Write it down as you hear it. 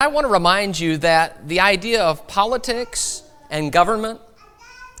I want to remind you that the idea of politics and government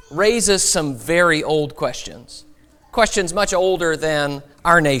raises some very old questions. Questions much older than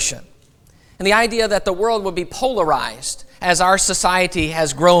our nation. And the idea that the world would be polarized as our society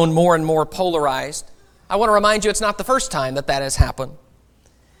has grown more and more polarized. I want to remind you it's not the first time that has happened.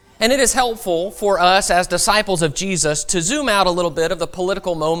 And it is helpful for us as disciples of Jesus to zoom out a little bit of the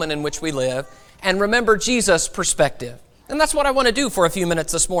political moment in which we live and remember Jesus' perspective. And that's what I want to do for a few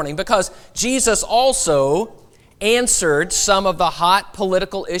minutes this morning, because Jesus also answered some of the hot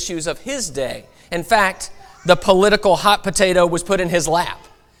political issues of his day. In fact, the political hot potato was put in his lap.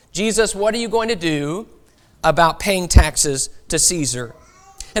 Jesus, what are you going to do about paying taxes to Caesar?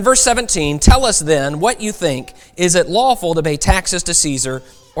 In verse 17, tell us then what you think. Is it lawful to pay taxes to Caesar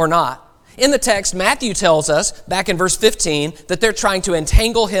or not? In the text, Matthew tells us, back in verse 15, that they're trying to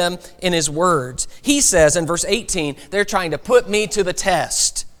entangle him in his words. He says in verse 18, they're trying to put me to the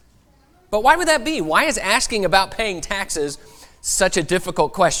test. But why would that be? Why is asking about paying taxes such a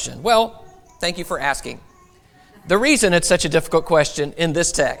difficult question? Well, thank you for asking. The reason it's such a difficult question in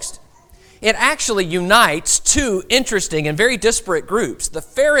this text, it actually unites two interesting and very disparate groups, the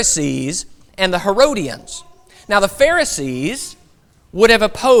Pharisees and the Herodians. Now, the Pharisees would have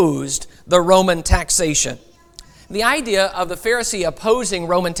opposed the Roman taxation. The idea of the Pharisee opposing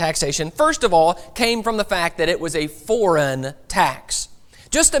Roman taxation, first of all, came from the fact that it was a foreign tax.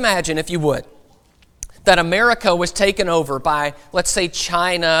 Just imagine, if you would, that America was taken over by, let's say,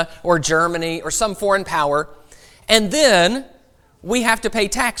 China or Germany or some foreign power, and then we have to pay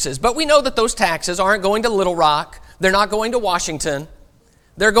taxes. But we know that those taxes aren't going to Little Rock, they're not going to Washington,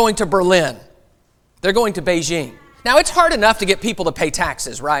 they're going to Berlin, they're going to Beijing. Now, it's hard enough to get people to pay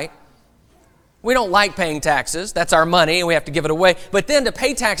taxes, right? We don't like paying taxes. That's our money, and we have to give it away. But then to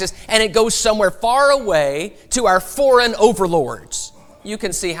pay taxes, and it goes somewhere far away to our foreign overlords. You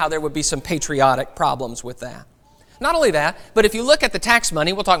can see how there would be some patriotic problems with that. Not only that, but if you look at the tax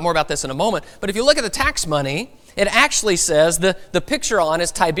money, we'll talk more about this in a moment, but if you look at the tax money, it actually says the picture on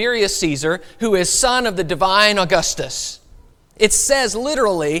is Tiberius Caesar, who is son of the divine Augustus. It says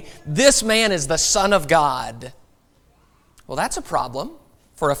literally, this man is the Son of God. Well, that's a problem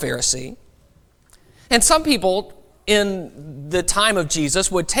for a Pharisee. And some people in the time of Jesus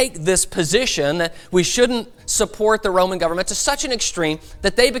would take this position that we shouldn't support the Roman government to such an extreme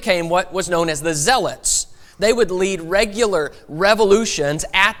that they became what was known as the Zealots. They would lead regular revolutions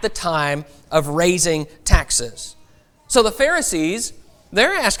at the time of raising taxes. So the Pharisees,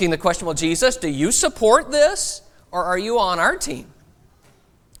 they're asking the question, well, Jesus, do you support this or are you on our team?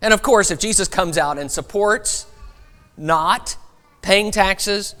 And of course, if Jesus comes out and supports not paying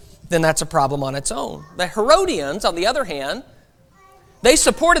taxes, then that's a problem on its own. The Herodians, on the other hand, they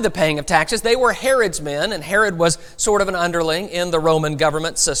supported the paying of taxes. They were Herod's men, and Herod was sort of an underling in the Roman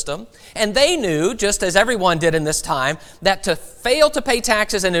government system. And they knew, just as everyone did in this time, that to fail to pay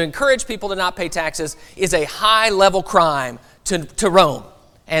taxes and to encourage people to not pay taxes is a high-level crime to Rome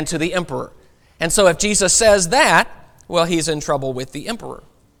and to the emperor. And so if Jesus says that, well, he's in trouble with the emperor.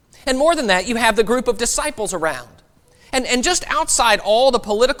 And more than that, you have the group of disciples around. And just outside all the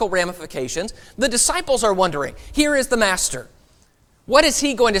political ramifications, the disciples are wondering, here is the master. What is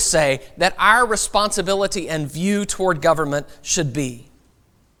he going to say that our responsibility and view toward government should be?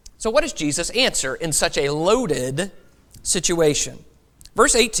 So what does Jesus answer in such a loaded situation?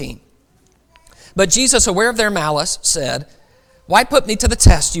 Verse 18, but Jesus, aware of their malice, said, why put me to the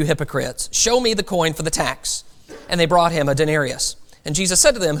test, you hypocrites? Show me the coin for the tax. And they brought him a denarius. And Jesus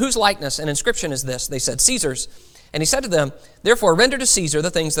said to them, whose likeness and inscription is this? They said, Caesar's. And he said to them, therefore render to Caesar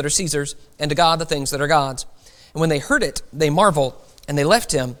the things that are Caesar's, and to God the things that are God's. And when they heard it, they marveled, and they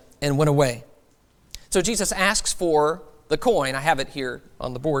left him and went away. So Jesus asks for the coin. I have it here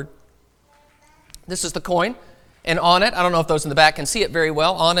on the board. This is the coin. And on it, I don't know if those in the back can see it very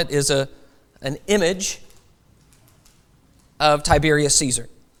well, on it is an image of Tiberius Caesar.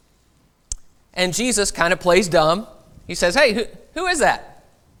 And Jesus kind of plays dumb. He says, hey, who is that?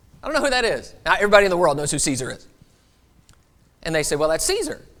 I don't know who that is. Now, everybody in the world knows who Caesar is. And they say, well, that's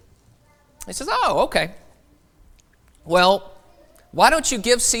Caesar. He says, oh, okay. Well, why don't you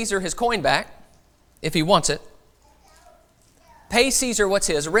give Caesar his coin back if he wants it? Pay Caesar what's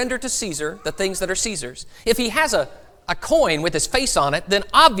his. Render to Caesar the things that are Caesar's. If he has a coin with his face on it, then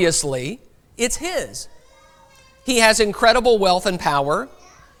obviously it's his. He has incredible wealth and power.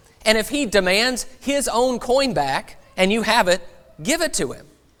 And if he demands his own coin back and you have it, give it to him.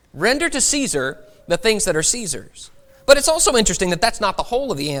 Render to Caesar the things that are Caesar's. But it's also interesting that that's not the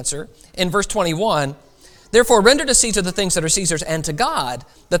whole of the answer. In verse 21, therefore render to Caesar the things that are Caesar's, and to God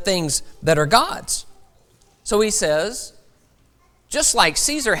the things that are God's. So he says, Just like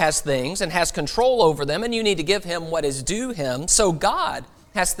Caesar has things and has control over them, and you need to give him what is due him, so God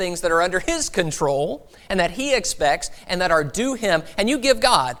has things that are under his control and that he expects and that are due him, and you give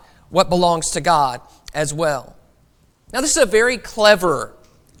God what belongs to God as well. Now, this is a very clever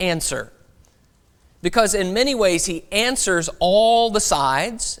answer because in many ways he answers all the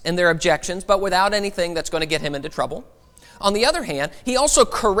sides and their objections, but without anything that's going to get him into trouble. On the other hand, he also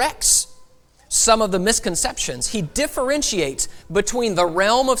corrects some of the misconceptions. He differentiates between the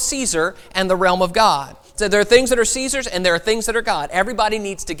realm of Caesar and the realm of God. So there are things that are Caesar's and there are things that are God. Everybody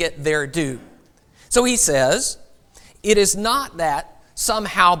needs to get their due. So he says, it is not that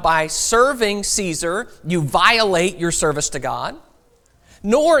somehow by serving Caesar, you violate your service to God,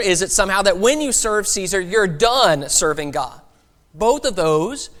 nor is it somehow that when you serve Caesar, you're done serving God. Both of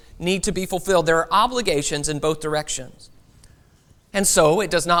those need to be fulfilled. There are obligations in both directions. And so it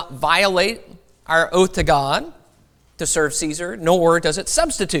does not violate our oath to God to serve Caesar, nor does it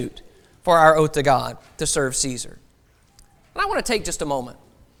substitute for our oath to God to serve Caesar. And I want to take just a moment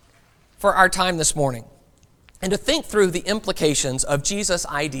for our time this morning and to think through the implications of Jesus'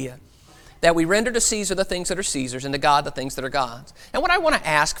 idea that we render to Caesar the things that are Caesar's and to God the things that are God's. And what I want to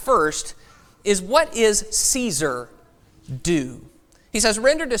ask first is, what is Caesar due? He says,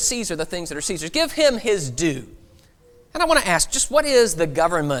 render to Caesar the things that are Caesar's. Give him his due. And I want to ask, just what is the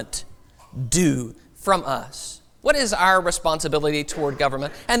government due from us? What is our responsibility toward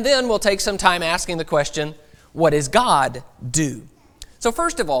government? And then we'll take some time asking the question, what is God due? So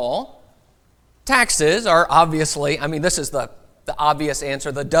first of all, taxes are obviously, this is the obvious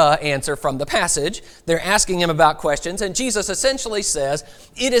answer, the duh answer from the passage. They're asking him about questions, and Jesus essentially says,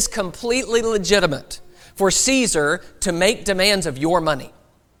 it is completely legitimate for Caesar to make demands of your money.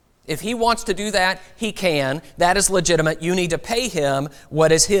 If he wants to do that, he can. That is legitimate. You need to pay him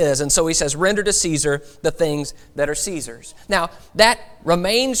what is his. And so he says, render to Caesar the things that are Caesar's. Now, that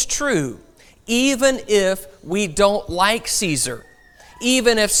remains true even if we don't like Caesar,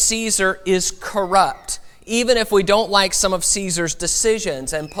 even if Caesar is corrupt, even if we don't like some of Caesar's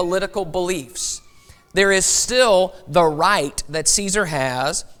decisions and political beliefs. There is still the right that Caesar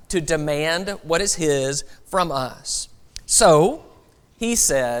has to demand what is his from us. So, he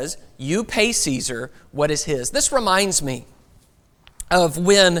says, you pay Caesar what is his. This reminds me of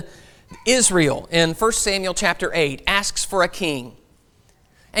when Israel in 1 Samuel chapter 8 asks for a king.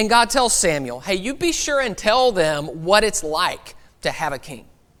 And God tells Samuel, hey, you be sure and tell them what it's like to have a king.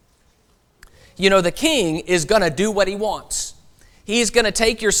 You know, the king is going to do what he wants. He's going to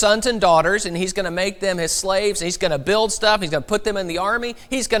take your sons and daughters and he's going to make them his slaves. And he's going to build stuff. He's going to put them in the army.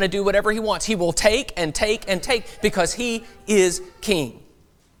 He's going to do whatever he wants. He will take and take and take because he is king.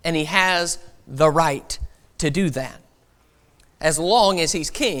 And he has the right to do that. As long as he's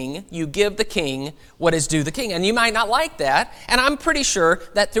king, you give the king what is due the king. And you might not like that. And I'm pretty sure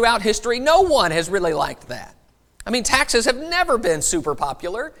that throughout history, no one has really liked that. Taxes have never been super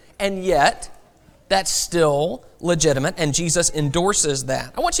popular. And yet, that's still legitimate, and Jesus endorses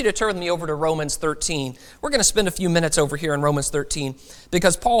that. I want you to turn me over to Romans 13. We're going to spend a few minutes over here in Romans 13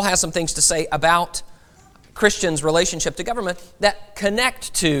 because Paul has some things to say about Christians' relationship to government that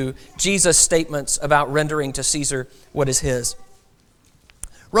connect to Jesus' statements about rendering to Caesar what is his.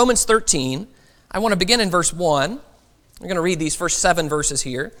 Romans 13, I want to begin in verse 1. We're going to read these first 7 verses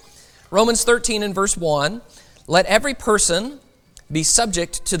here. Romans 13 and verse 1, let every person be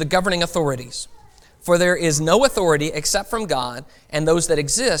subject to the governing authorities. For there is no authority except from God, and those that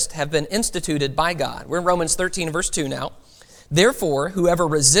exist have been instituted by God. We're in Romans 13, verse 2 now. Therefore, whoever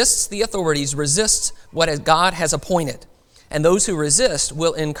resists the authorities resists what God has appointed, and those who resist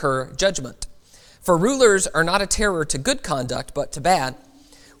will incur judgment. For rulers are not a terror to good conduct, but to bad.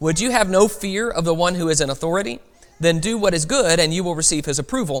 Would you have no fear of the one who is in authority? Then do what is good, and you will receive his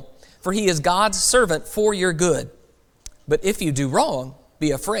approval, for he is God's servant for your good. But if you do wrong, be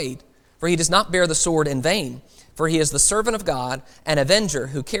afraid. For he does not bear the sword in vain, for he is the servant of God, an avenger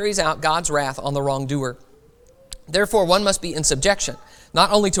who carries out God's wrath on the wrongdoer. Therefore, one must be in subjection,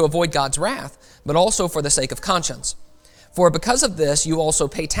 not only to avoid God's wrath, but also for the sake of conscience. For because of this, you also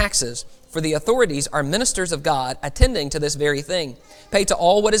pay taxes, for the authorities are ministers of God, attending to this very thing. Pay to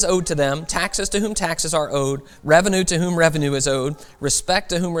all what is owed to them, taxes to whom taxes are owed, revenue to whom revenue is owed, respect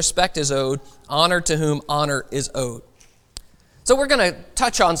to whom respect is owed, honor to whom honor is owed. So we're going to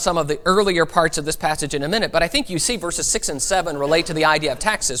touch on some of the earlier parts of this passage in a minute, but I think you see verses 6 and 7 relate to the idea of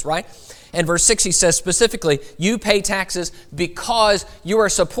taxes, right? In verse 6 he says specifically, you pay taxes because you are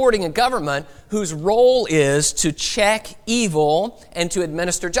supporting a government whose role is to check evil and to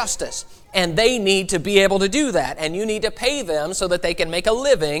administer justice. And they need to be able to do that. And you need to pay them so that they can make a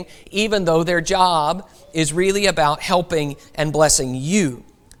living, even though their job is really about helping and blessing you.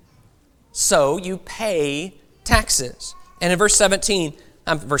 So you pay taxes. And in verse 7,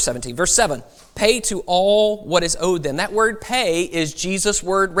 pay to all what is owed them. That word pay is Jesus'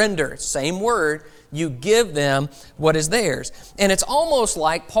 word render. Same word. You give them what is theirs. And it's almost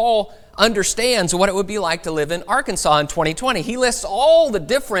like Paul understands what it would be like to live in Arkansas in 2020. He lists all the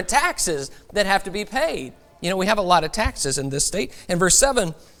different taxes that have to be paid. You know, we have a lot of taxes in this state. In verse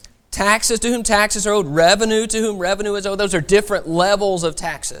 7, taxes to whom taxes are owed, revenue to whom revenue is owed. Those are different levels of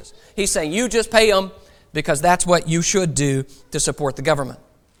taxes. He's saying you just pay them because that's what you should do to support the government.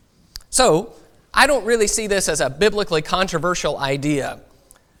 So, I don't really see this as a biblically controversial idea,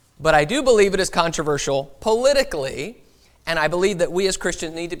 but I do believe it is controversial politically, and I believe that we as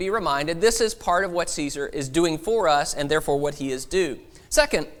Christians need to be reminded this is part of what Caesar is doing for us and therefore what he is due.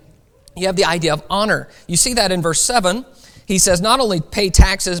 Second, you have the idea of honor. You see that in verse 7. He says not only pay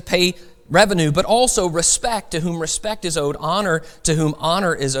taxes, pay revenue, but also respect to whom respect is owed, honor to whom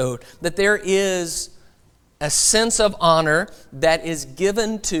honor is owed. That there is a sense of honor that is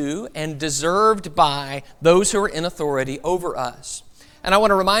given to and deserved by those who are in authority over us. And I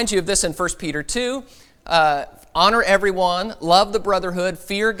want to remind you of this in 1 Peter 2. Honor everyone, love the brotherhood,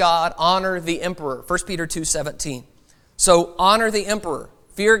 fear God, honor the emperor. 1 Peter 2:17. So honor the emperor,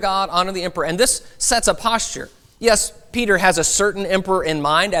 fear God, honor the emperor. And this sets a posture. Yes, Peter has a certain emperor in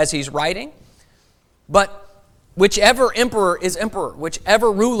mind as he's writing, but whichever emperor is emperor,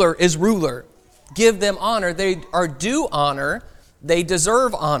 whichever ruler is ruler, give them honor. They are due honor. They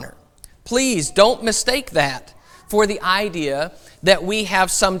deserve honor. Please don't mistake that for the idea that we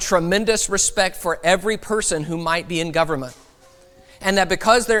have some tremendous respect for every person who might be in government. And that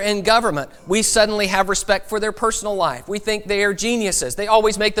because they're in government, we suddenly have respect for their personal life. We think they are geniuses. They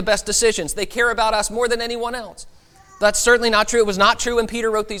always make the best decisions. They care about us more than anyone else. That's certainly not true. It was not true when Peter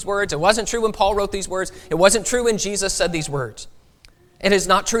wrote these words. It wasn't true when Paul wrote these words. It wasn't true when Jesus said these words. It is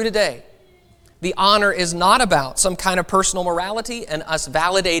not true today. The honor is not about some kind of personal morality and us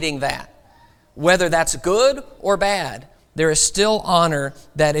validating that. Whether that's good or bad, there is still honor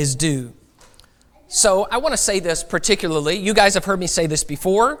that is due. So I want to say this particularly. You guys have heard me say this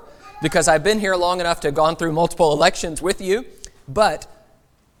before because I've been here long enough to have gone through multiple elections with you. But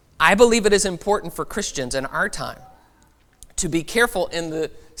I believe it is important for Christians in our time to be careful in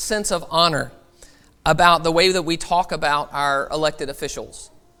the sense of honor about the way that we talk about our elected officials.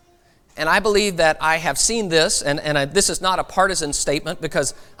 And I believe that I have seen this, and this is not a partisan statement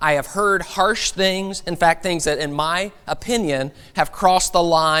because I have heard harsh things, in fact, things that in my opinion have crossed the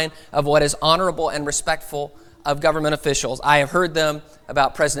line of what is honorable and respectful of government officials. I have heard them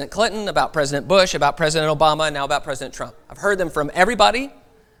about President Clinton, about President Bush, about President Obama, and now about President Trump. I've heard them from everybody,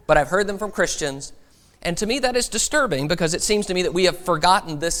 but I've heard them from Christians. And to me, that is disturbing because it seems to me that we have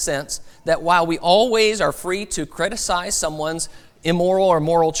forgotten this sense that while we always are free to criticize someone's immoral or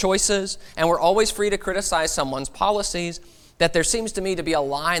moral choices, and we're always free to criticize someone's policies, that there seems to me to be a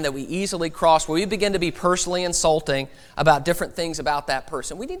line that we easily cross where we begin to be personally insulting about different things about that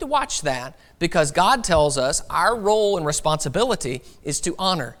person. We need to watch that because God tells us our role and responsibility is to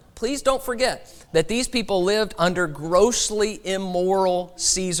honor. Please don't forget that these people lived under grossly immoral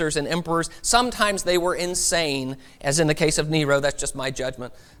Caesars and emperors. Sometimes they were insane, as in the case of Nero, that's just my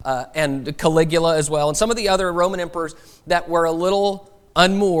judgment, and Caligula as well, and some of the other Roman emperors that were a little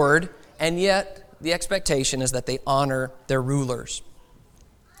unmoored, and yet the expectation is that they honor their rulers.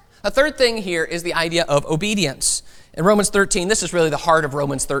 A third thing here is the idea of obedience. In Romans 13, this is really the heart of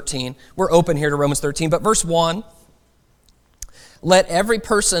Romans 13. We're open here to Romans 13, but verse 1, let every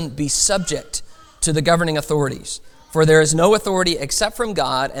person be subject to the governing authorities, for there is no authority except from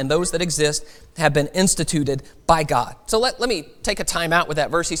God, and those that exist have been instituted by God. So let me take a time out with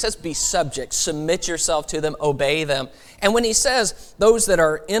that verse. He says, be subject, submit yourself to them, obey them. And when he says those that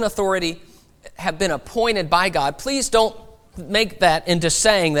are in authority have been appointed by God, please don't make that into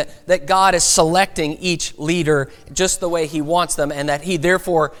saying that God is selecting each leader just the way he wants them and that he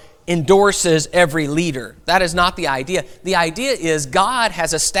therefore endorses every leader. That is not the idea. The idea is God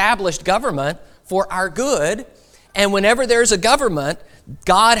has established government for our good, and whenever there's a government,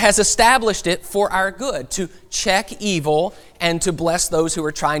 God has established it for our good, to check evil and to bless those who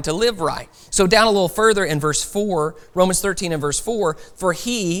are trying to live right. So down a little further in verse 4, Romans 13 and verse 4, for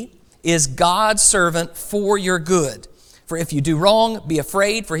he is God's servant for your good. For if you do wrong, be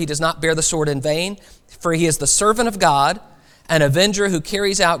afraid, for he does not bear the sword in vain, for he is the servant of God, an avenger who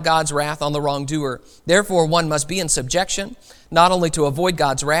carries out God's wrath on the wrongdoer. Therefore, one must be in subjection, not only to avoid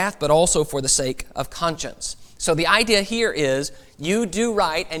God's wrath, but also for the sake of conscience. So the idea here is you do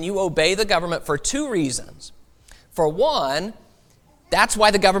right and you obey the government for two reasons. For one, that's why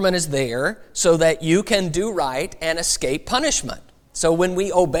the government is there, so that you can do right and escape punishment. So when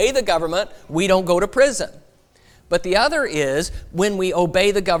we obey the government, we don't go to prison. But the other is, when we obey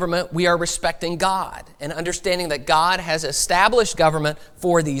the government, we are respecting God and understanding that God has established government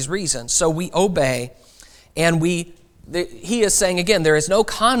for these reasons. So we obey, and he is saying again, there is no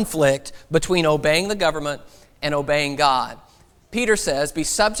conflict between obeying the government and obeying God. Peter says, be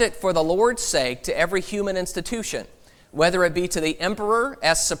subject for the Lord's sake to every human institution, whether it be to the emperor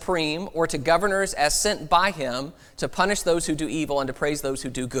as supreme or to governors as sent by him to punish those who do evil and to praise those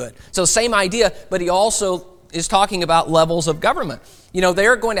who do good. So same idea, but he also is talking about levels of government. You know,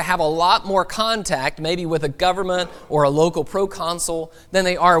 they're going to have a lot more contact maybe with a government or a local proconsul than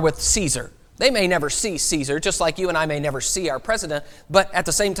they are with Caesar. They may never see Caesar, just like you and I may never see our president, but at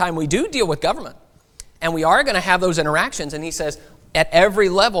the same time we do deal with government. And we are going to have those interactions, and he says at every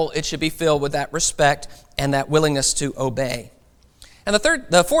level it should be filled with that respect and that willingness to obey. And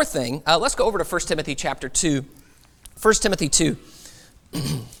the fourth thing, let's go over to 1 Timothy chapter 2. 1 Timothy 2.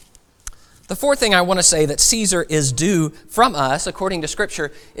 The fourth thing I want to say that Caesar is due from us, according to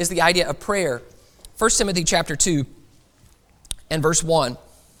Scripture, is the idea of prayer. 1 Timothy chapter 2 and verse 1.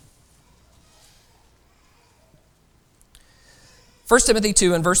 1 Timothy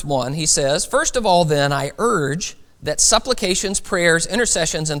 2 and verse 1, he says, first of all then I urge that supplications, prayers,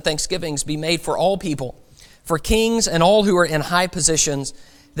 intercessions, and thanksgivings be made for all people, for kings and all who are in high positions,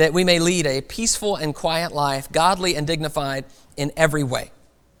 that we may lead a peaceful and quiet life, godly and dignified in every way.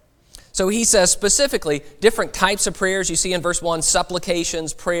 So he says specifically different types of prayers. You see in verse 1,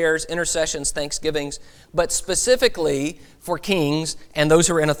 supplications, prayers, intercessions, thanksgivings, but specifically for kings and those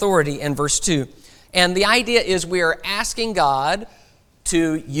who are in authority in verse 2. And the idea is we are asking God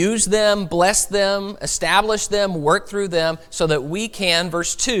to use them, bless them, establish them, work through them so that we can,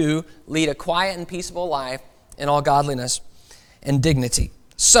 verse 2, lead a quiet and peaceable life in all godliness and dignity.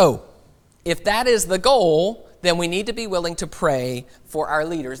 So, if that is the goal, then we need to be willing to pray for our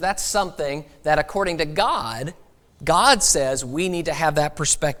leaders. That's something that according to God, God says we need to have that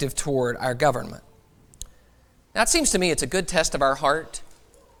perspective toward our government. Now, it seems to me it's a good test of our heart.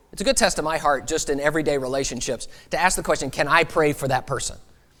 It's a good test of my heart just in everyday relationships to ask the question, can I pray for that person?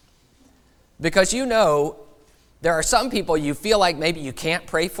 Because you know, there are some people you feel like maybe you can't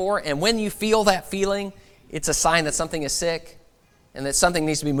pray for, and when you feel that feeling, it's a sign that something is sick and that something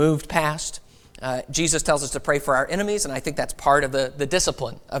needs to be moved past. Jesus tells us to pray for our enemies, and I think that's part of the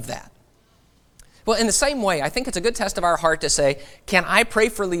discipline of that. Well, in the same way, I think it's a good test of our heart to say, can I pray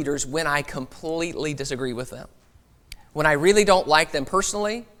for leaders when I completely disagree with them? When I really don't like them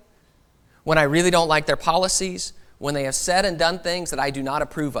personally, when I really don't like their policies, when they have said and done things that I do not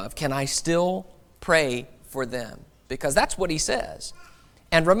approve of, can I still pray for them? Because that's what he says.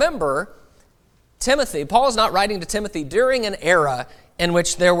 And remember, Timothy, Paul is not writing to Timothy during an era in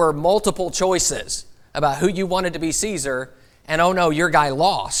which there were multiple choices about who you wanted to be Caesar, and oh no, your guy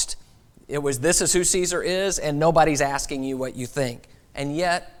lost. It was this is who Caesar is, and nobody's asking you what you think. And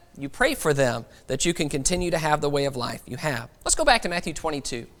yet, you pray for them that you can continue to have the way of life you have. Let's go back to Matthew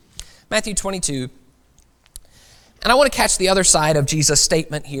 22. Matthew 22. And I want to catch the other side of Jesus'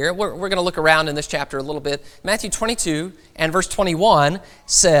 statement here. We're going to look around in this chapter a little bit. Matthew 22 and verse 21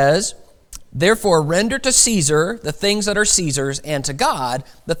 says, therefore render to Caesar the things that are Caesar's, and to God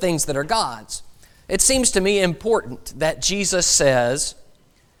the things that are God's. It seems to me important that Jesus says,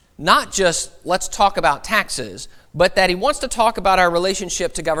 not just let's talk about taxes, but that he wants to talk about our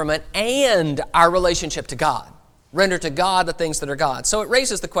relationship to government and our relationship to God. Render to God the things that are God. So it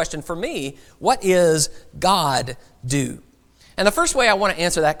raises the question for me, what is God due? And the first way I want to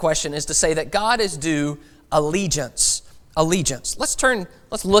answer that question is to say that God is due allegiance. Allegiance.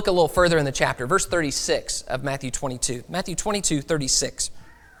 Let's look a little further in the chapter. Verse 36 of Matthew 22. Matthew 22, 36.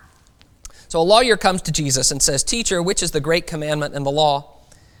 So a lawyer comes to Jesus and says, teacher, which is the great commandment in the law?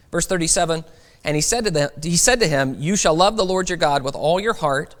 Verse 37, and he said to him, you shall love the Lord your God with all your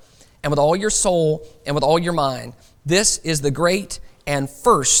heart and with all your soul and with all your mind. This is the great and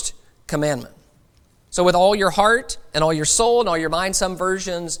first commandment. So with all your heart and all your soul and all your mind, some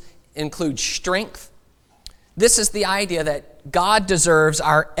versions include strength. This is the idea that God deserves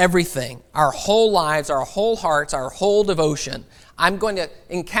our everything, our whole lives, our whole hearts, our whole devotion. I'm going to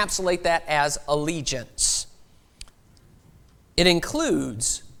encapsulate that as allegiance. It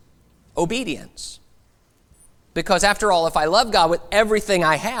includes obedience. Because after all, if I love God with everything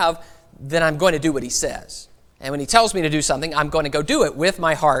I have, then I'm going to do what he says. And when he tells me to do something, I'm going to go do it with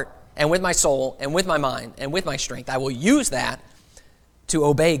my heart and with my soul and with my mind and with my strength. I will use that to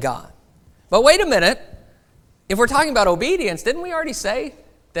obey God. But wait a minute. if we're talking about obedience, didn't we already say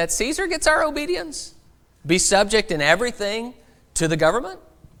that Caesar gets our obedience? Be subject in everything to the government?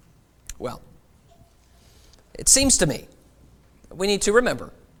 Well, it seems to me that we need to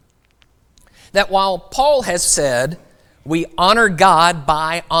remember that while Paul has said we honor God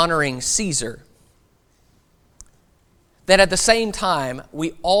by honoring Caesar, that at the same time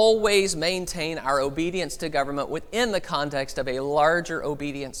we always maintain our obedience to government within the context of a larger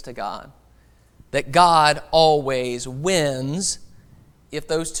obedience to God. That God always wins if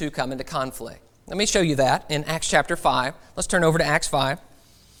those two come into conflict. Let me show you that in Acts chapter 5. Let's turn over to Acts 5.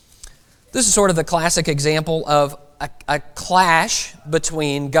 This is sort of the classic example of a clash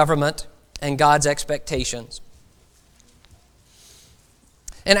between government and God's expectations.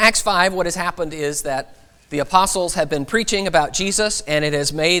 In Acts 5, what has happened is that the apostles have been preaching about Jesus, and it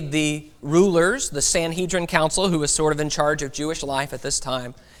has made the rulers, the Sanhedrin Council, who was sort of in charge of Jewish life at this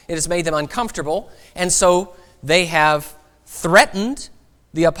time, it has made them uncomfortable, and so they have threatened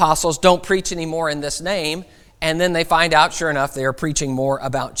the apostles, don't preach anymore in this name, and then they find out, sure enough, they are preaching more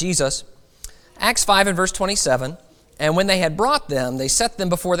about Jesus. Acts 5 and verse 27, and when they had brought them, they set them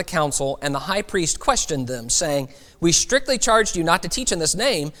before the council, and the high priest questioned them, saying, we strictly charged you not to teach in this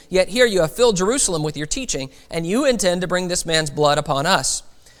name, yet here you have filled Jerusalem with your teaching, and you intend to bring this man's blood upon us.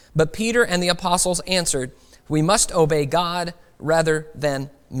 But Peter and the apostles answered, we must obey God rather than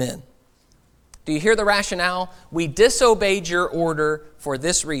men. Do you hear the rationale? We disobeyed your order for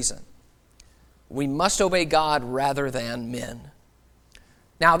this reason. We must obey God rather than men.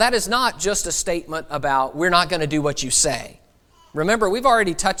 Now, that is not just a statement about we're not going to do what you say. Remember, we've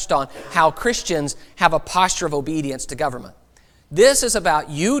already touched on how Christians have a posture of obedience to government. This is about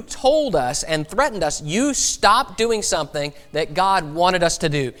you told us and threatened us, you stopped doing something that God wanted us to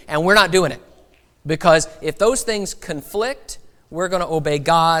do, and we're not doing it. Because if those things conflict, we're going to obey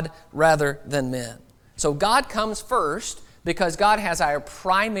God rather than men. So God comes first because God has our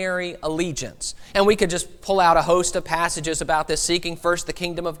primary allegiance. And we could just pull out a host of passages about this, seeking first the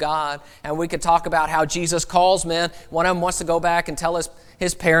kingdom of God. And we could talk about how Jesus calls men. One of them wants to go back and tell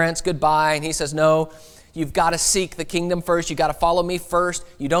his parents goodbye. And he says, no, you've got to seek the kingdom first. You've got to follow me first.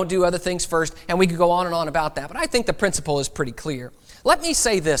 You don't do other things first. And we could go on and on about that. But I think the principle is pretty clear. Let me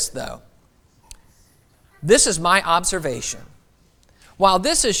say this, though. This is my observation. While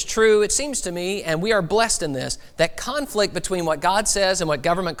this is true, it seems to me, and we are blessed in this, that conflict between what God says and what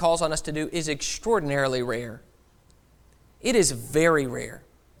government calls on us to do is extraordinarily rare. It is very rare.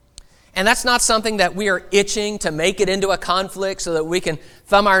 And that's not something that we are itching to make it into a conflict so that we can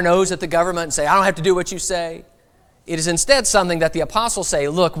thumb our nose at the government and say, I don't have to do what you say. It is instead something that the apostles say,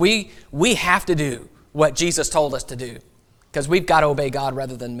 look, we have to do what Jesus told us to do because we've got to obey God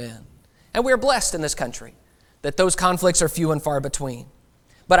rather than men. And we're blessed in this country that those conflicts are few and far between.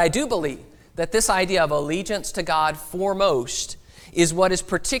 But I do believe that this idea of allegiance to God foremost is what is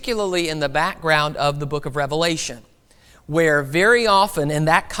particularly in the background of the book of Revelation, where very often in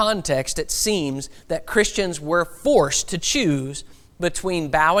that context it seems that Christians were forced to choose between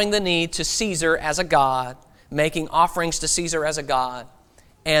bowing the knee to Caesar as a god, making offerings to Caesar as a god,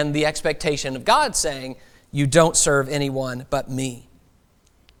 and the expectation of God saying, you don't serve anyone but me.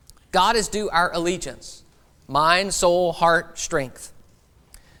 God is due our allegiance. Mind, soul, heart, strength.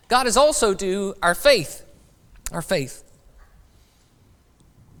 God is also due our faith. Our faith.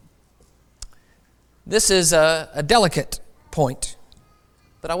 This is a delicate point,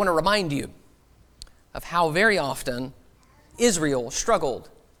 but I want to remind you of how very often Israel struggled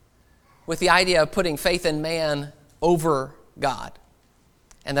with the idea of putting faith in man over God,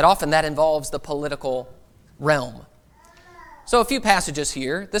 and that often that involves the political realm. So a few passages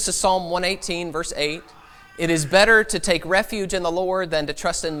here. This is Psalm 118, verse 8. It is better to take refuge in the Lord than to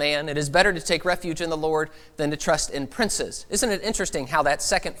trust in man. It is better to take refuge in the Lord than to trust in princes. Isn't it interesting how that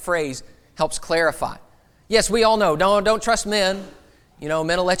second phrase helps clarify? Yes, we all know, don't trust men. You know,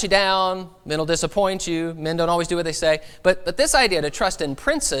 men will let you down. Men will disappoint you. Men don't always do what they say. But this idea to trust in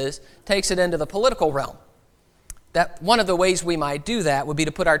princes takes it into the political realm. That one of the ways we might do that would be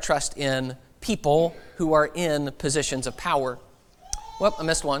to put our trust in people who are in positions of power. Well, I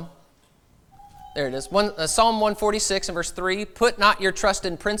missed one. There it is. Psalm 146 and verse 3, put not your trust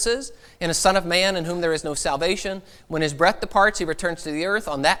in princes, in a son of man in whom there is no salvation. When his breath departs, he returns to the earth.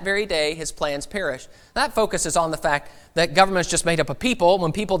 On that very day, his plans perish. That focuses on the fact that government's just made up of people.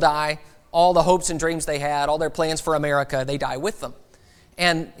 When people die, all the hopes and dreams they had, all their plans for America, they die with them.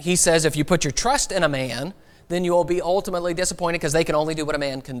 And he says if you put your trust in a man, then you will be ultimately disappointed because they can only do what a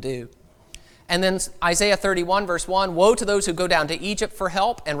man can do. And then Isaiah 31, verse 1, woe to those who go down to Egypt for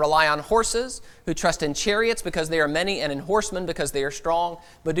help and rely on horses, who trust in chariots because they are many and in horsemen because they are strong,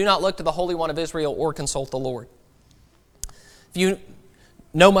 but do not look to the Holy One of Israel or consult the Lord. If you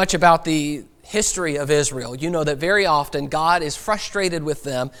know much about the history of Israel, you know that very often God is frustrated with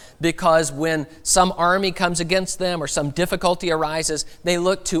them because when some army comes against them or some difficulty arises, they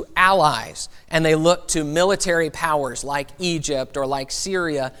look to allies and they look to military powers like Egypt or like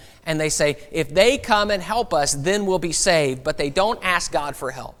Syria, and they say, if they come and help us, then we'll be saved, but they don't ask God for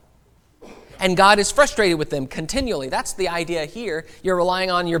help. And God is frustrated with them continually. That's the idea here. You're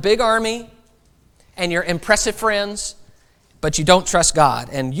relying on your big army and your impressive friends, but you don't trust God.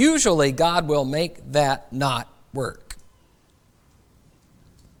 And usually God will make that not work.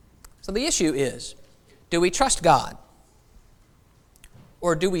 So the issue is, do we trust God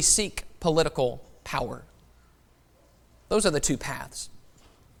or do we seek political power? Those are the two paths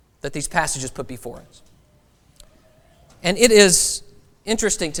that these passages put before us. And it is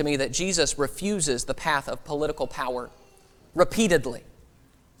interesting to me that Jesus refuses the path of political power repeatedly.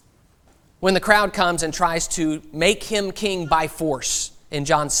 When the crowd comes and tries to make him king by force in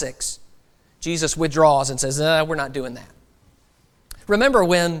John 6, Jesus withdraws and says, we're not doing that. Remember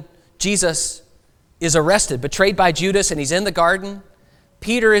when Jesus is arrested, betrayed by Judas, and he's in the garden?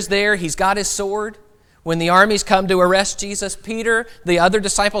 Peter is there, he's got his sword. When the armies come to arrest Jesus, Peter, the other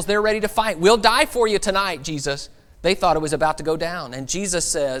disciples, they're ready to fight. We'll die for you tonight, Jesus. They thought it was about to go down. And Jesus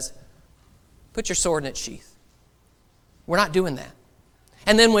says, put your sword in its sheath. We're not doing that.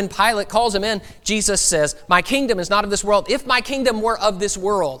 And then when Pilate calls him in, Jesus says, my kingdom is not of this world. If my kingdom were of this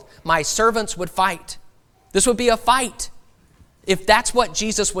world, my servants would fight. This would be a fight. If that's what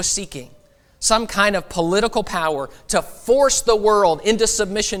Jesus was seeking, some kind of political power to force the world into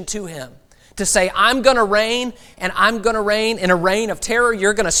submission to him, to say, I'm going to reign, and I'm going to reign in a reign of terror.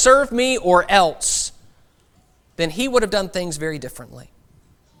 You're going to serve me or else. Then he would have done things very differently.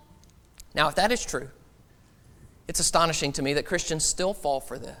 Now, if that is true, it's astonishing to me that Christians still fall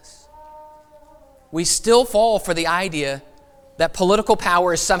for this. We still fall for the idea that political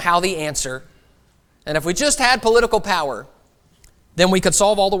power is somehow the answer. And if we just had political power, then we could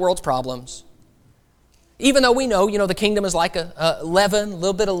solve all the world's problems. Even though we know, the kingdom is like a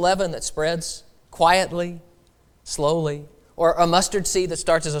little bit of leaven that spreads quietly, slowly, or a mustard seed that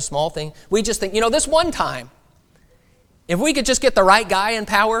starts as a small thing. We just think, this one time, if we could just get the right guy in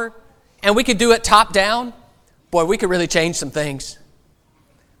power and we could do it top down, boy, we could really change some things.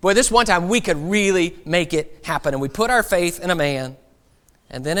 Boy, this one time we could really make it happen. And we put our faith in a man,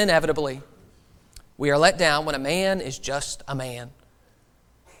 and then inevitably we are let down when a man is just a man.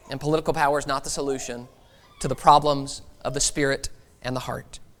 And political power is not the solution to the problems of the spirit and the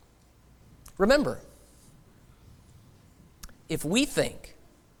heart. Remember, if we think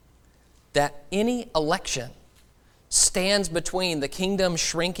that any election stands between the kingdom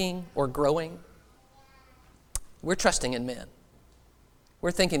shrinking or growing, we're trusting in men.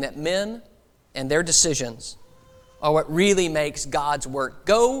 We're thinking that men and their decisions are what really makes God's work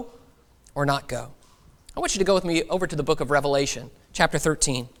go or not go. I want you to go with me over to the book of Revelation, chapter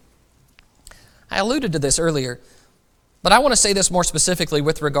 13. I alluded to this earlier, but I want to say this more specifically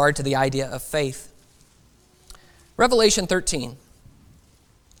with regard to the idea of faith. Revelation 13.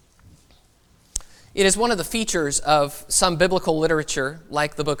 It is one of the features of some biblical literature,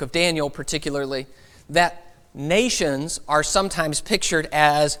 like the book of Daniel particularly, that nations are sometimes pictured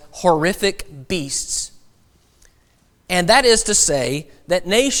as horrific beasts. And that is to say that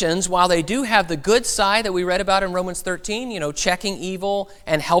nations, while they do have the good side that we read about in Romans 13, checking evil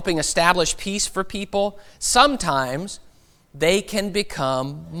and helping establish peace for people, sometimes they can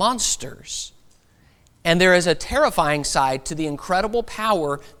become monsters. And there is a terrifying side to the incredible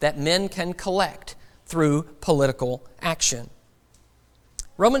power that men can collect through political action.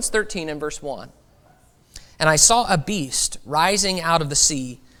 Romans 13 and verse 1. And I saw a beast rising out of the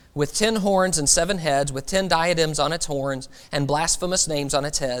sea with 10 horns and 7 heads, with 10 diadems on its horns and blasphemous names on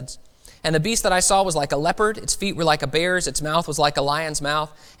its heads. And the beast that I saw was like a leopard, its feet were like a bear's, its mouth was like a lion's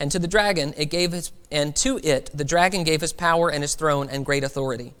mouth. And to the dragon the dragon gave his power and his throne and great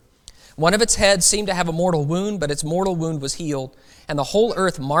authority. One of its heads seemed to have a mortal wound, but its mortal wound was healed. And the whole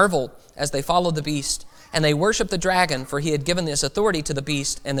earth marveled as they followed the beast. And they worshiped the dragon, for he had given this authority to the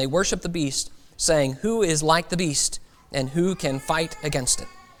beast. And they worshiped the beast, saying, who is like the beast, and who can fight against it?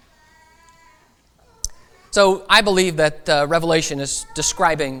 So I believe that Revelation is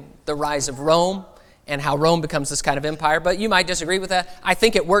describing the rise of Rome and how Rome becomes this kind of empire. But you might disagree with that. I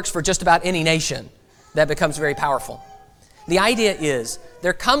think it works for just about any nation that becomes very powerful. The idea is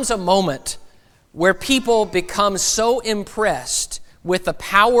there comes a moment where people become so impressed with the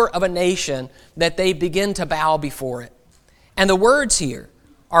power of a nation that they begin to bow before it. And the words here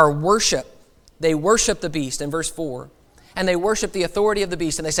are worship. They worship the beast in verse 4. And they worship the authority of the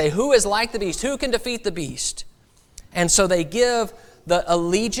beast. And they say, who is like the beast? Who can defeat the beast? And so they give the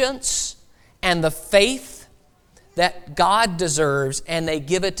allegiance and the faith that God deserves, and they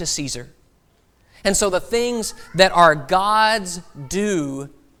give it to Caesar. And so the things that are God's due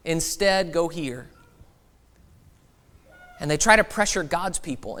instead go here. And they try to pressure God's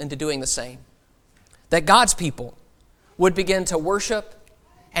people into doing the same. That God's people would begin to worship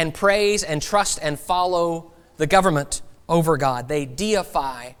and praise and trust and follow the government over God. They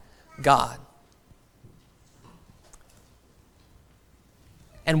deify God.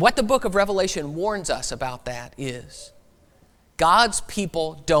 And what the book of Revelation warns us about that is God's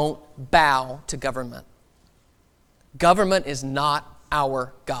people don't bow to government. Government is not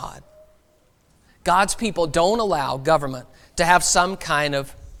our God. God's people don't allow government to have some kind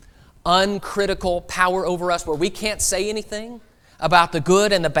of uncritical power over us where we can't say anything about the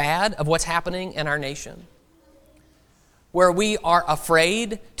good and the bad of what's happening in our nation. Where we are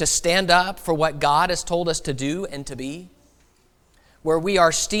afraid to stand up for what God has told us to do and to be. Where we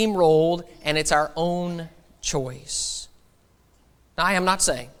are steamrolled and it's our own choice. Now, I am not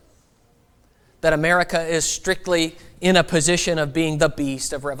saying that America is strictly in a position of being the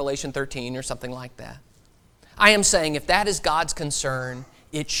beast of Revelation 13 or something like that. I am saying if that is God's concern,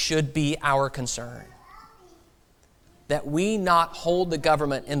 it should be our concern. That we not hold the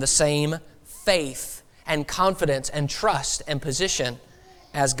government in the same faith and confidence and trust and position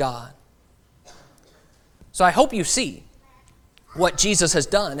as God. So I hope you see what Jesus has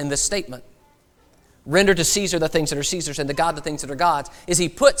done in this statement. Render to Caesar the things that are Caesar's and to God the things that are God's, is he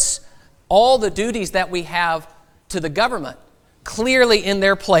puts all the duties that we have to the government clearly in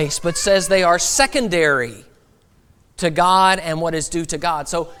their place, but says they are secondary to God and what is due to God.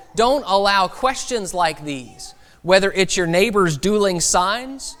 So don't allow questions like these, whether it's your neighbor's dueling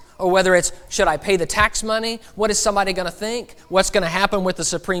signs, or whether it's, should I pay the tax money? What is somebody going to think? What's going to happen with the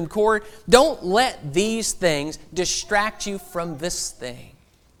Supreme Court? Don't let these things distract you from this thing,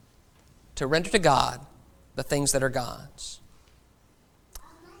 to render to God the things that are God's.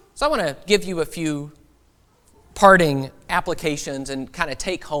 So I want to give you a few parting applications and kind of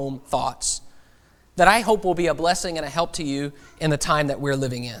take-home thoughts that I hope will be a blessing and a help to you in the time that we're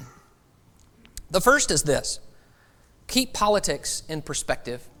living in. The first is this: keep politics in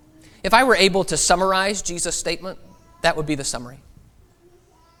perspective. If I were able to summarize Jesus' statement, that would be the summary.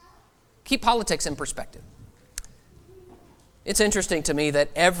 Keep politics in perspective. It's interesting to me that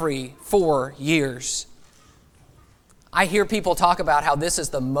every 4 years, I hear people talk about how this is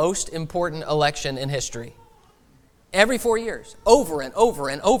the most important election in history. Every 4 years, over and over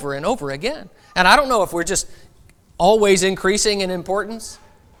and over and over again. And I don't know if we're just always increasing in importance.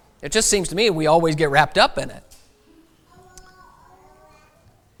 It just seems to me we always get wrapped up in it.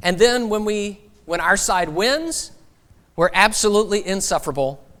 And then when our side wins, we're absolutely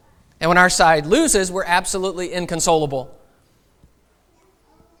insufferable. And when our side loses, we're absolutely inconsolable.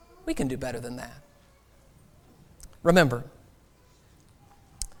 We can do better than that. Remember,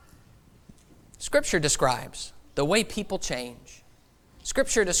 Scripture describes the way people change.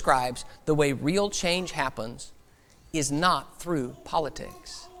 Scripture describes the way real change happens is not through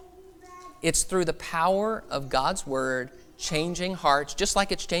politics. It's through the power of God's Word changing hearts just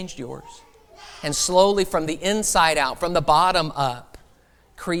like it's changed yours. And slowly from the inside out, from the bottom up,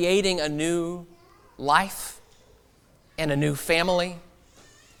 creating a new life and a new family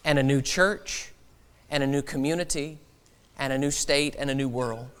and a new church and a new community and a new state and a new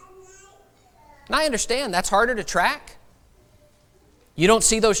world. And I understand that's harder to track. You don't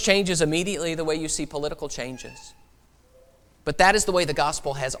see those changes immediately the way you see political changes. But that is the way the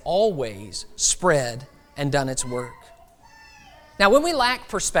gospel has always spread and done its work. Now, when we lack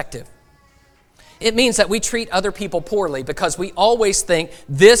perspective, it means that we treat other people poorly because we always think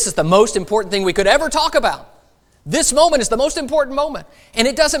this is the most important thing we could ever talk about. This moment is the most important moment. And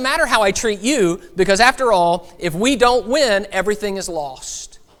it doesn't matter how I treat you because after all, if we don't win, everything is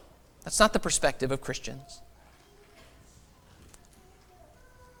lost. That's not the perspective of Christians.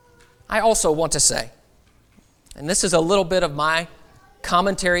 I also want to say, and this is a little bit of my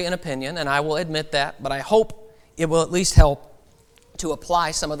commentary and opinion, and I will admit that, but I hope it will at least help to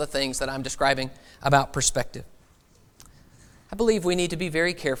apply some of the things that I'm describing about perspective. I believe we need to be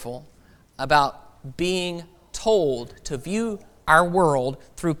very careful about being told to view our world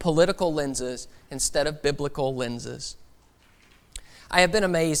through political lenses instead of biblical lenses. I have been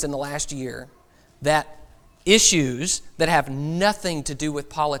amazed in the last year that issues that have nothing to do with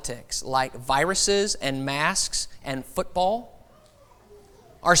politics, like viruses and masks and football,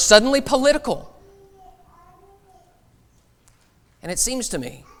 are suddenly political. And it seems to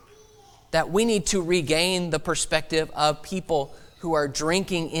me that we need to regain the perspective of people who are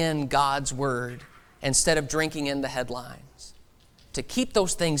drinking in God's Word instead of drinking in the headlines. To keep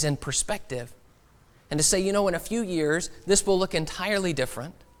those things in perspective and to say, in a few years, this will look entirely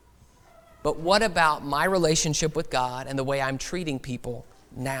different. But what about my relationship with God and the way I'm treating people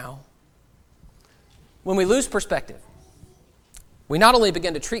now? When we lose perspective, we not only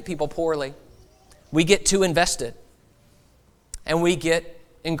begin to treat people poorly, we get too invested. And we get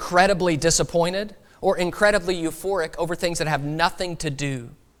incredibly disappointed or incredibly euphoric over things that have nothing to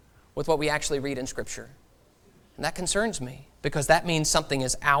do with what we actually read in Scripture. And that concerns me because that means something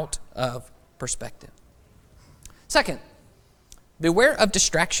is out of perspective. Second, beware of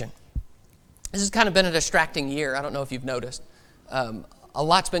distraction. This has kind of been a distracting year. I don't know if you've noticed. A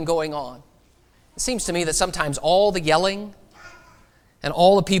lot's been going on. It seems to me that sometimes all the yelling and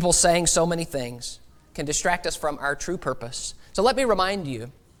all the people saying so many things can distract us from our true purpose. So let me remind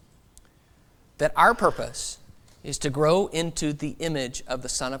you that our purpose is to grow into the image of the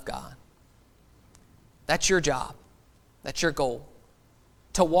Son of God. That's your job. That's your goal.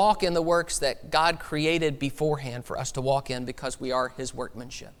 To walk in the works that God created beforehand for us to walk in because we are His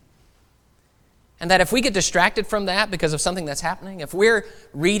workmanship. And that if we get distracted from that because of something that's happening, if we're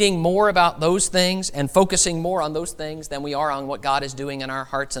reading more about those things and focusing more on those things than we are on what God is doing in our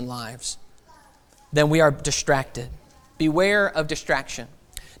hearts and lives, then we are distracted. Beware of distraction.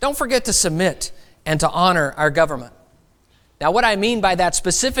 Don't forget to submit and to honor our government. Now, what I mean by that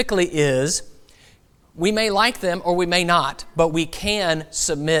specifically is we may like them or we may not, but we can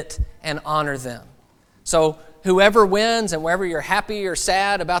submit and honor them. So whoever wins and whether you're happy or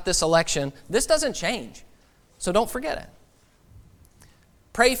sad about this election, this doesn't change. So don't forget it.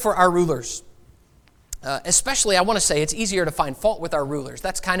 Pray for our rulers. Especially, I want to say, it's easier to find fault with our rulers.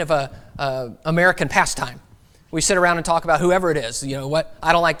 That's kind of a American pastime. We sit around and talk about whoever it is. What?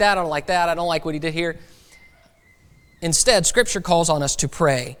 I don't like that, I don't like that, I don't like what he did here. Instead, Scripture calls on us to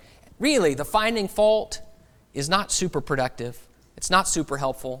pray. Really, the finding fault is not super productive. It's not super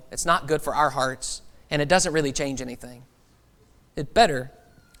helpful. It's not good for our hearts. And it doesn't really change anything. It's better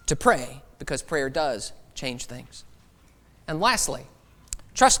to pray because prayer does change things. And lastly,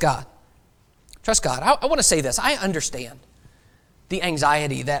 trust God. Trust God. I want to say this. I understand the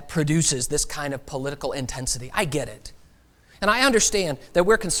anxiety that produces this kind of political intensity. I get it. And I understand that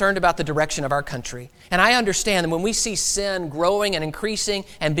we're concerned about the direction of our country. And I understand that when we see sin growing and increasing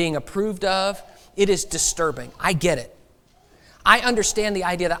and being approved of, it is disturbing. I get it. I understand the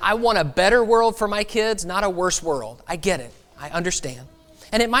idea that I want a better world for my kids, not a worse world. I get it. I understand.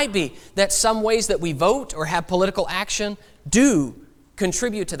 And it might be that some ways that we vote or have political action do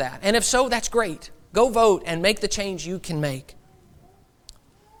contribute to that. And if so, that's great. Go vote and make the change you can make.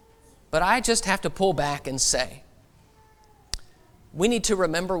 But I just have to pull back and say, we need to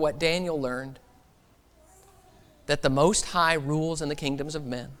remember what Daniel learned, that the Most High rules in the kingdoms of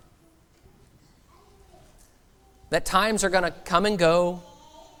men. That times are going to come and go,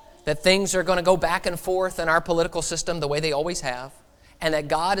 that things are going to go back and forth in our political system the way they always have, and that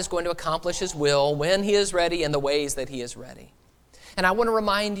God is going to accomplish His will when He is ready in the ways that He is ready. And I want to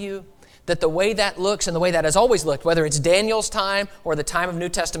remind you that the way that looks and the way that has always looked, whether it's Daniel's time or the time of New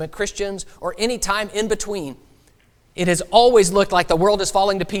Testament Christians or any time in between, it has always looked like the world is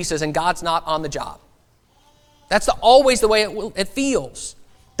falling to pieces and God's not on the job. That's always the way it feels.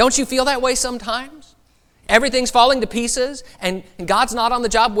 Don't you feel that way sometimes? Everything's falling to pieces and God's not on the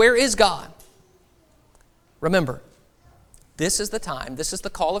job. Where is God? Remember, this is the time, this is the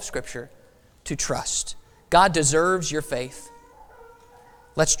call of Scripture to trust. God deserves your faith.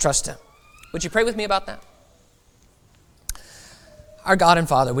 Let's trust Him. Would you pray with me about that? Our God and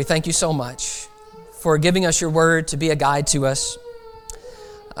Father, we thank You so much for giving us Your word to be a guide to us.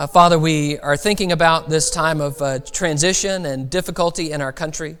 Father, we are thinking about this time of transition and difficulty in our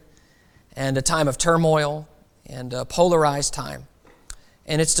country and a time of turmoil and a polarized time.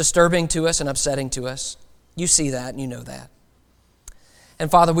 And it's disturbing to us and upsetting to us. You see that and You know that. And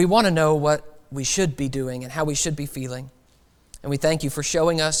Father, we want to know what we should be doing and how we should be feeling. And we thank You for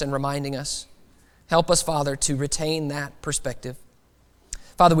showing us and reminding us. Help us, Father, to retain that perspective.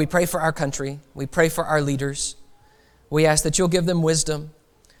 Father, we pray for our country. We pray for our leaders. We ask that You'll give them wisdom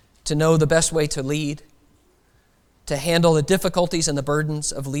to know the best way to lead, to handle the difficulties and the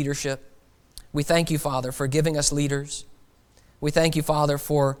burdens of leadership. We thank You, Father, for giving us leaders. We thank You, Father,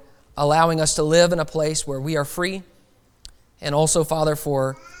 for allowing us to live in a place where we are free, and also, Father,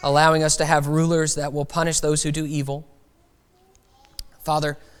 for allowing us to have rulers that will punish those who do evil.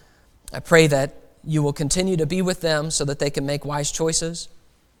 Father, I pray that You will continue to be with them so that they can make wise choices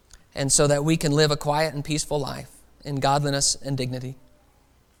and so that we can live a quiet and peaceful life in godliness and dignity.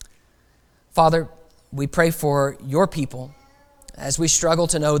 Father, we pray for Your people as we struggle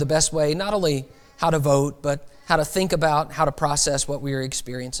to know the best way, not only how to vote, but how to think about, how to process what we are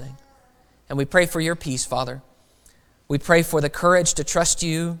experiencing. And we pray for your peace, Father. We pray for the courage to trust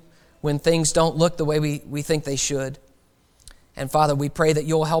you when things don't look the way we think they should. And Father, we pray that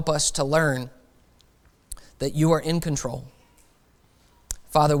you'll help us to learn that you are in control.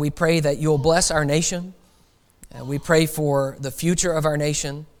 Father, we pray that you'll bless our nation. And we pray for the future of our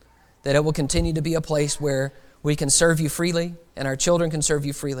nation, that it will continue to be a place where we can serve you freely and our children can serve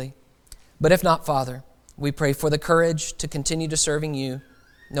you freely. But if not, Father, we pray for the courage to continue to serving you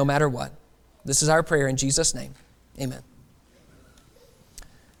no matter what. This is our prayer in Jesus' name. Amen.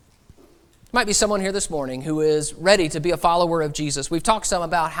 Might be someone here this morning who is ready to be a follower of Jesus. We've talked some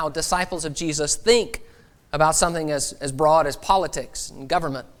about how disciples of Jesus think about something as broad as politics and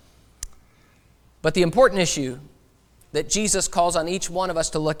government. But the important issue that Jesus calls on each one of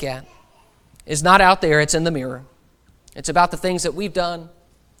us to look at is not out there, it's in the mirror. It's about the things that we've done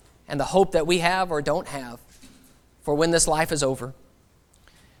and the hope that we have or don't have for when this life is over.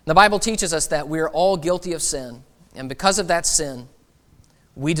 The Bible teaches us that we're all guilty of sin, and because of that sin,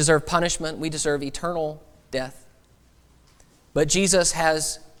 we deserve punishment, we deserve eternal death. But Jesus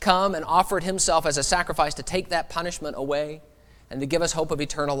has come and offered himself as a sacrifice to take that punishment away and to give us hope of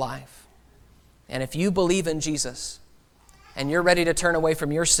eternal life. And if you believe in Jesus and you're ready to turn away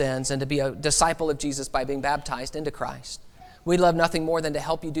from your sins and to be a disciple of Jesus by being baptized into Christ, we'd love nothing more than to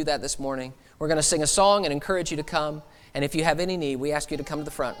help you do that this morning. We're going to sing a song and encourage you to come. And if you have any need, we ask you to come to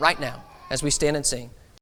the front right now as we stand and sing.